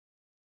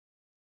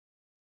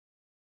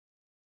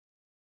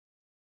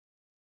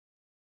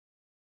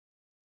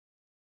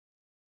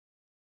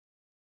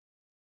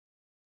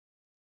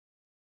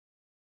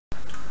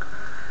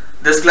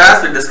This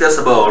class will discuss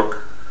about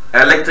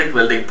electric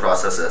welding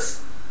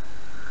processes.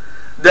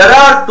 There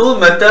are two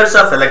methods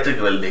of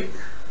electric welding.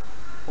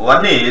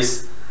 One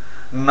is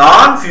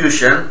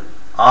non-fusion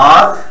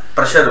or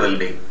pressure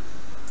welding.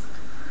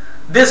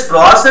 This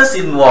process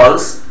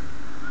involves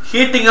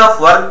heating of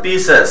work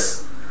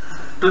pieces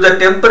to the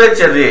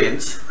temperature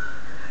range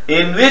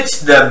in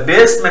which the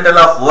base metal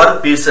of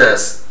work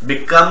pieces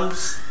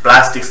becomes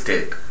plastic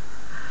state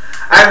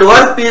and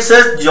work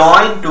pieces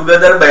join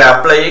together by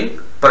applying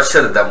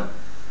pressure them.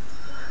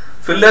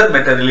 Filler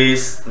material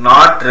is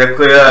not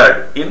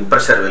required in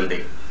pressure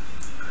welding.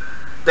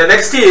 The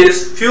next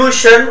is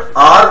fusion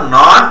or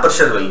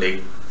non-pressure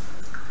welding.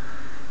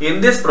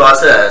 In this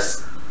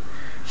process,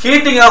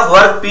 heating of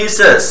work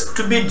pieces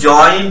to be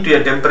joined to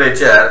a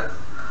temperature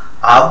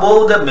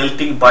above the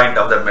melting point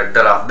of the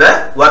metal of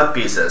the work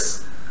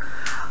pieces,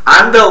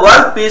 and the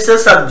work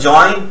pieces are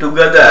joined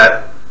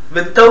together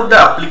without the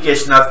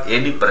application of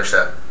any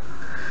pressure.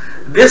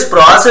 This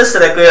process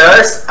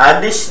requires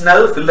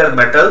additional filler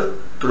metal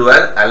through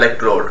an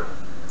electrode.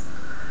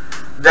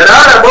 There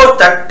are about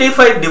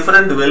 35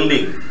 different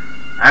welding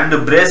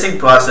and bracing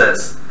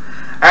process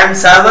and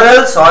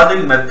several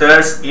soldering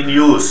methods in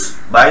use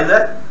by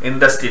the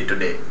industry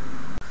today.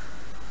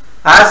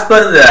 As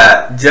per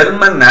the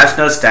German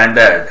National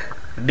Standard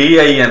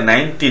DIN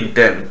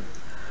 1910,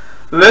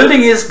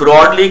 welding is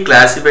broadly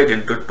classified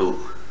into two.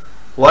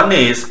 One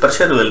is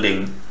pressure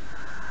welding,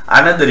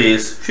 another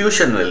is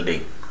fusion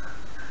welding.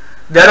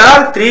 There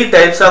are three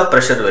types of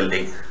pressure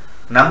welding.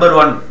 Number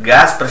one,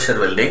 gas pressure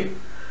welding.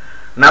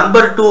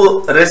 Number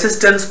two,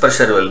 resistance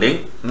pressure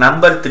welding.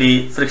 Number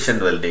three, friction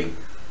welding.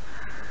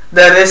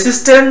 The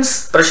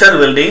resistance pressure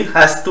welding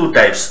has two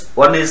types.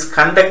 One is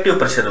conductive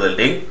pressure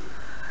welding.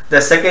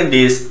 The second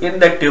is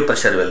inductive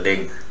pressure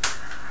welding.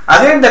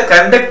 Again, the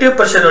conductive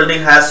pressure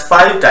welding has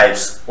five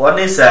types. One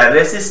is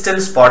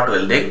resistance spot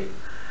welding.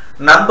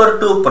 Number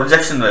two,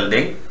 projection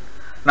welding.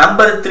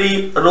 Number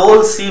three,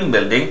 roll seam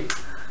welding.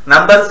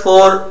 Number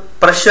four,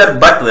 pressure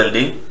butt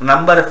welding.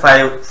 Number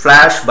five,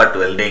 flash butt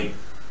welding.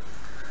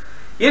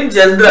 In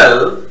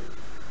general,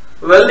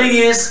 welding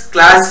is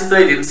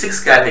classified in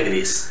six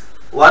categories.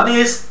 One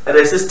is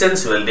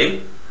resistance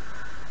welding.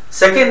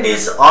 Second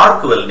is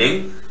arc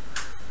welding.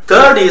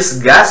 Third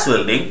is gas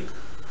welding.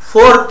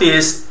 Fourth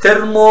is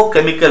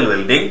thermochemical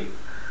welding.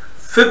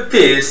 Fifth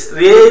is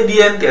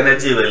radiant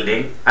energy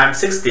welding. And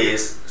sixth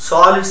is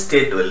solid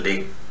state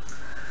welding.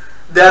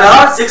 There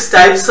are six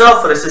types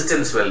of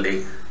resistance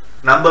welding.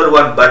 Number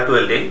one, butt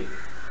welding.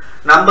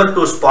 Number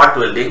two, spot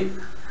welding.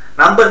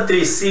 Number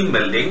three, seam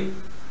welding.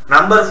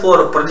 Number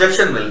four,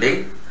 projection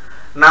welding.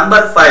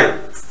 Number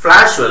five,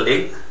 flash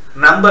welding.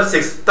 Number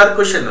six,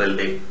 percussion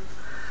welding.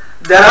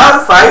 There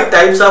are five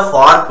types of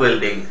arc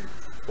welding.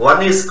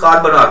 One is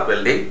carbon arc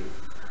welding.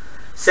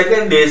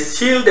 Second is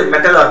shield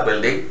metal arc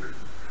welding.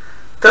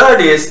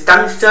 Third is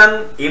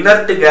tungsten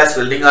inert gas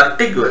welding or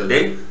TIG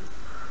welding.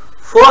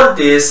 Fourth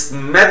is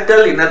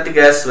metal inert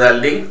gas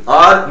welding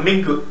or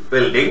MIG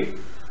welding.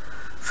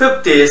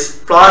 Fifth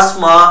is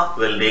plasma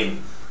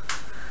welding.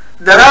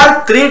 There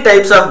are three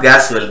types of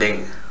gas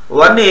welding.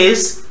 One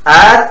is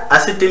air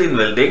acetylene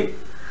welding.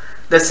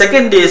 The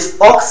second is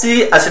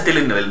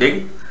oxy-acetylene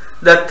welding.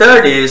 The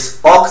third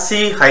is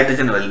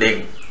oxy-hydrogen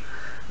welding.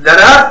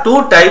 There are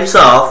two types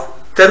of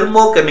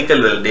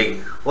thermochemical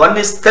welding. One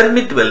is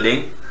thermite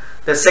welding.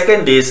 The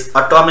second is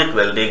atomic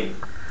welding.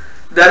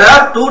 There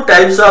are two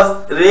types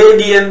of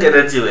radiant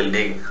energy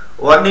welding.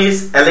 One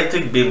is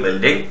electric beam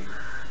welding.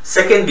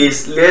 Second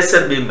is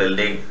laser beam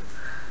welding.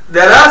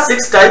 There are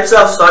six types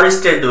of solid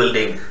state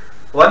welding.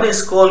 One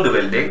is cold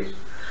welding.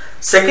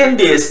 Second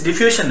is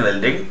diffusion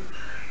welding.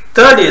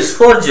 Third is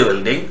forge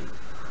welding.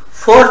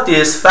 Fourth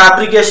is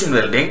fabrication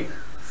welding.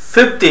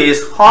 Fifth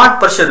is hot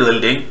pressure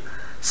welding.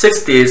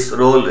 Sixth is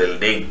roll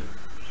welding.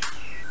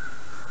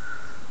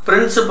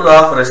 Principle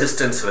of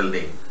resistance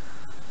welding.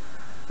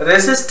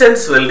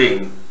 Resistance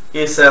welding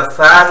is a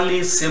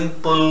fairly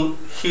simple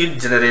heat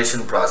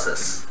generation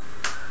process.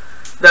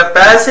 The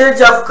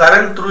passage of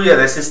current through a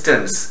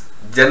resistance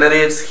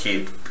generates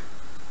heat.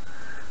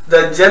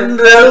 The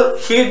general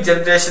heat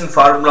generation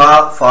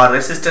formula for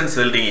resistance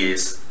welding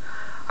is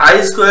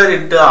I square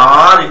into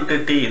R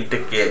into T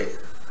into K,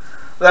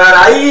 where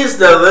I is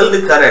the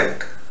weld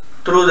current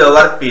through the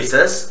work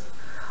pieces,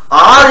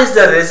 R is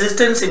the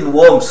resistance in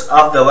ohms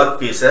of the work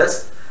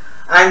pieces,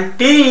 and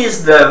T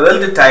is the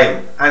weld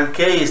time and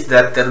K is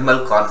the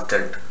thermal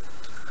constant.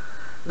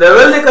 The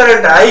weld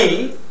current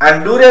I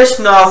and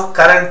duration of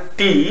current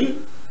T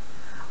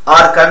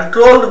are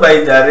controlled by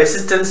the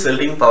resistance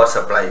welding power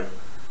supply.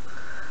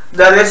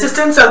 The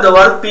resistance of the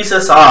work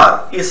pieces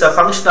R is a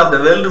function of the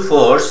weld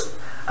force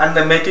and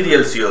the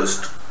materials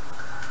used.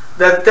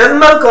 The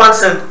thermal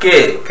constant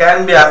K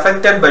can be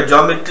affected by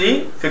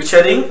geometry,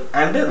 fixturing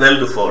and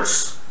weld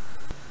force.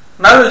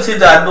 Now we will see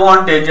the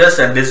advantages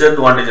and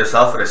disadvantages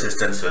of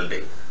resistance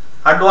welding.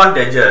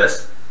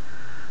 Advantages: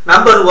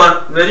 number one,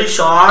 very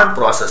short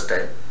process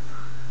time.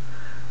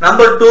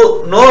 Number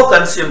two, no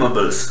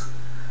consumables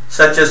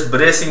such as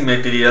bracing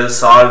material,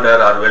 solder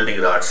or welding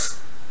rods.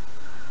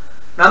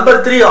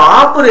 Number 3,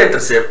 operator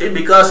safety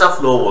because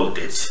of low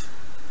voltage.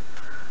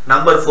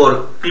 Number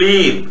 4,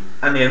 clean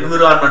and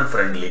environment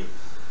friendly.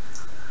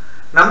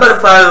 Number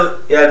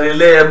 5, a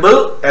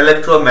reliable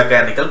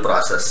electromechanical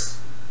process.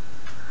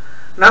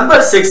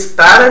 Number 6,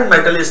 parent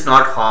metal is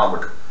not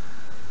harmed.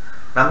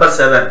 Number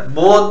 7,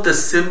 both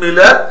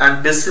similar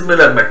and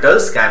dissimilar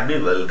metals can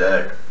be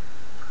welded.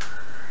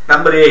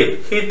 Number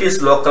 8, heat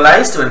is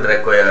localized when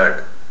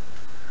required.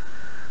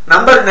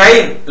 Number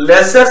 9,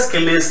 lesser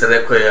skill is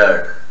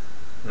required.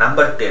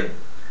 Number 10,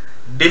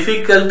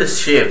 difficult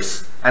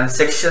shapes and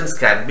sections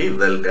can be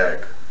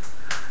welded.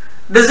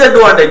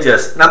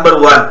 Disadvantages. Number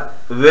 1,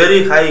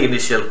 very high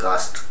initial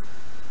cost.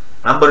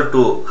 Number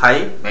 2,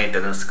 high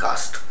maintenance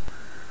cost.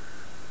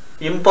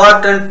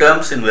 Important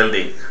terms in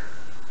welding.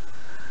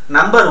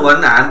 Number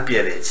 1,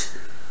 amperage.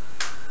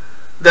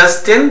 The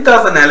strength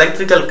of an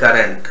electrical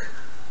current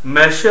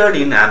measured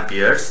in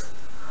amperes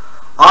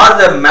or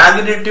the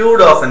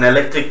magnitude of an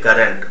electric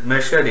current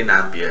measured in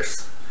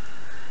amperes,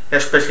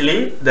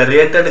 especially the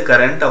rated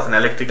current of an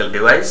electrical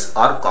device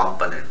or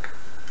component.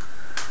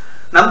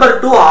 Number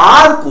 2,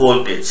 arc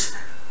voltage.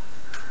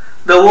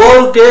 The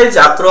voltage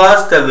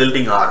across the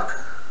welding arc.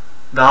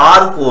 The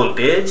arc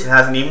voltage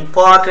has an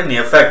important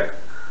effect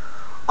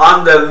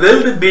on the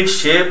weld bit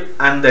shape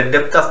and the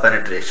depth of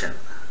penetration.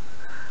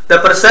 The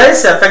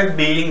precise effect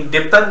being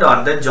depend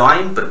on the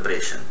joint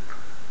preparation.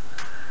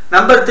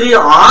 Number 3,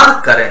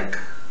 arc current.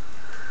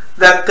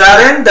 The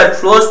current that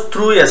flows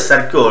through a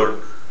circuit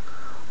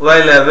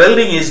while a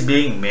welding is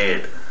being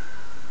made.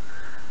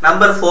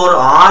 Number 4,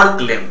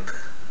 arc length.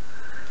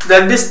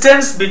 The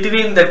distance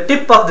between the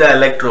tip of the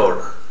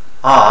electrode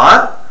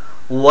or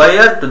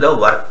wire to the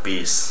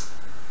workpiece.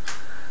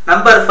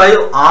 Number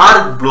 5,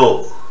 arc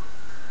blow.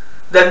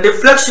 The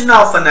deflection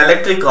of an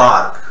electric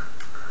arc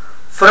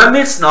from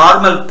its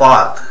normal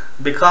path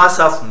because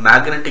of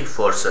magnetic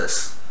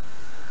forces.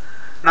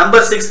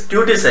 Number 6,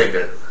 duty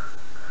cycle.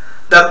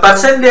 The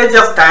percentage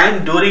of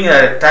time during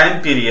a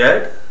time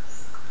period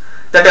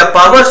that a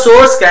power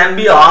source can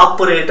be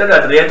operated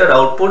at rated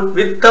output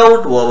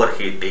without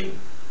overheating.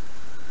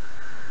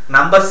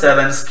 Number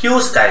 7,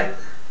 skews time.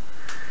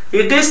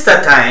 It is the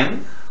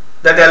time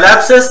that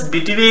elapses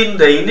between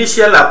the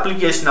initial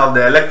application of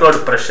the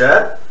electrode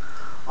pressure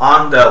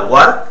on the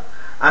work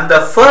and the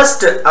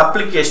first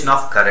application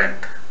of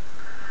current.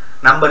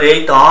 Number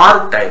 8,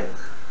 arc time.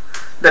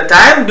 The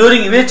time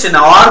during which an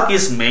arc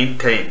is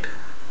maintained.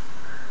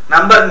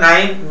 Number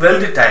 9,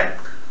 weld time.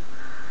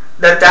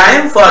 The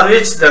time for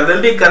which the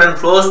welding current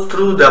flows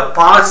through the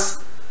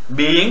parts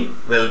being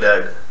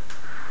welded.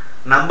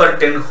 Number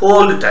 10,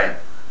 hold time.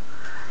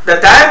 The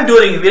time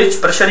during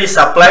which pressure is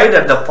applied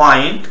at the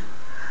point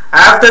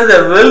after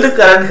the weld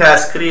current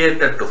has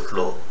created to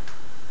flow.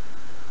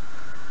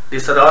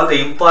 These are all the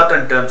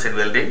important terms in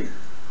welding.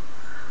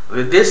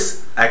 With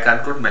this, I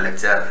conclude my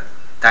lecture.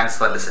 Thanks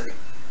for listening.